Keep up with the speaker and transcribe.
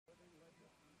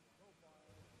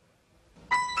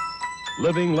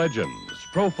Living Legends,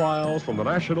 profiles from the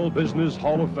National Business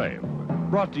Hall of Fame.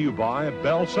 Brought to you by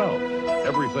Bell South,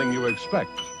 everything you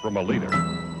expect from a leader.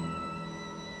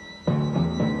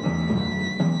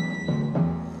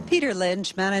 Peter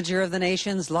Lynch, manager of the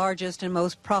nation's largest and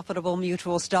most profitable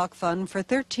mutual stock fund for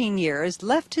 13 years,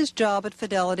 left his job at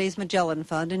Fidelity's Magellan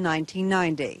Fund in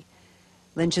 1990.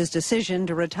 Lynch's decision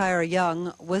to retire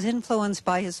young was influenced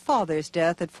by his father's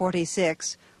death at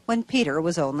 46 when Peter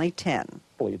was only 10.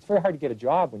 It's very hard to get a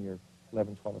job when you're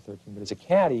 11, 12, or 13, but as a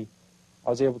caddy,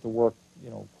 I was able to work,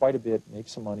 quite a bit, make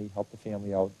some money, help the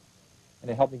family out,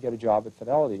 and it helped me get a job at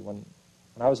Fidelity. When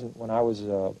I was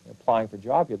applying for a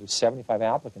job here, there were 75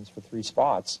 applicants for 3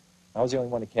 spots. I was the only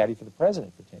one to caddy for the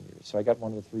president for 10 years, so I got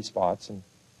one of the 3 spots, and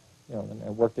and I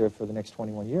worked there for the next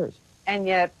 21 years. And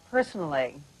yet,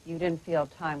 personally, you didn't feel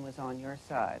time was on your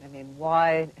side. I mean,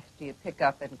 why do you pick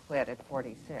up and quit at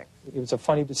 46? It was a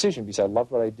funny decision because I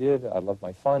loved what I did. I loved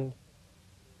my fund.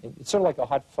 It's sort of like a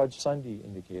hot fudge sundae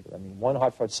indicator. I mean, 1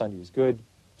 hot fudge sundae is good,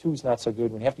 2 is not so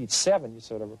good. When you have to eat 7, you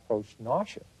sort of approach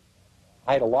nausea.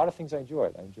 I had a lot of things I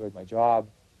enjoyed. I enjoyed my job.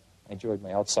 I enjoyed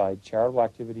my outside charitable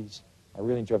activities. I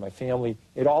really enjoyed my family.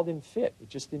 It all didn't fit. It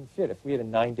just didn't fit. If we had a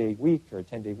 9-day week or a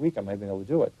 10-day week, I might have been able to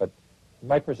do it. But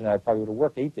my personality, I probably would have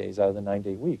worked 8 days out of the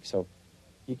 9-day week. So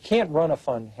you can't run a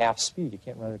fund half speed. You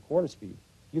can't run it at quarter speed.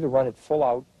 You either run it full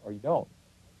out or you don't.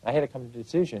 I had to come to a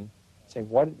decision saying,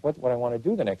 what I want to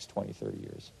do the next 20, 30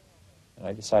 years. And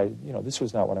I decided, this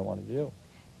was not what I wanted to do.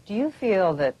 Do you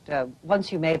feel that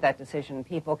once you made that decision,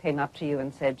 people came up to you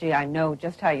and said, gee, I know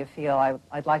just how you feel.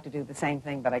 I'd like to do the same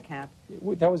thing, but I can't?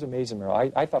 That was amazing,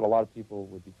 Meryl. I thought a lot of people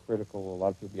would be critical, a lot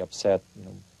of people would be upset.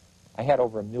 I had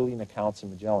over 1 million accounts in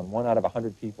Magellan. 1 out of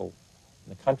 100 people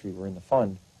in the country were in the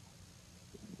fund.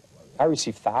 I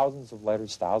received thousands of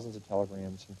letters, thousands of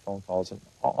telegrams and phone calls, and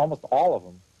almost all of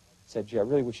them said, gee, I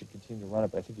really wish you'd continue to run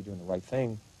it, but I think you're doing the right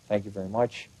thing. Thank you very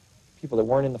much. People that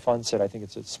weren't in the fund said, I think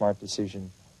it's a smart decision.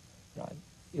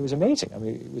 It was amazing. I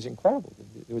mean, it was incredible.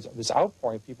 There was this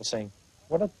outpouring of people saying,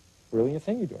 what a brilliant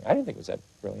thing you're doing. I didn't think it was that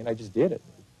brilliant. I just did it.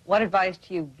 What advice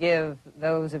do you give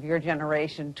those of your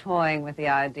generation toying with the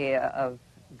idea of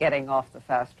getting off the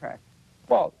fast track?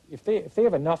 Well, if they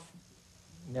have enough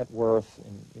net worth,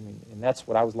 and that's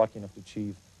what I was lucky enough to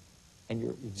achieve, and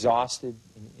you're exhausted,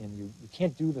 and you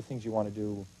can't do the things you want to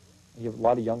do, and you have a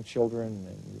lot of young children,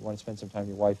 and you want to spend some time with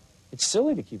your wife, it's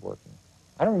silly to keep working.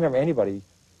 I don't remember anybody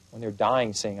when they're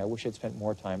dying saying, I wish I'd spent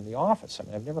more time in the office. I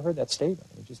mean, I've never heard that statement.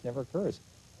 It just never occurs.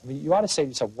 I mean, you ought to say to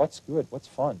yourself, what's good, what's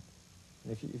fun?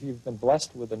 And if you've been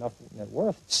blessed with enough net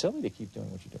worth, it's silly to keep doing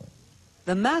what you're doing.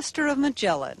 The master of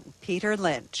Magellan, Peter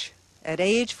Lynch, at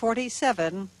age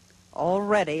 47,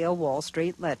 already a Wall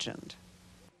Street legend.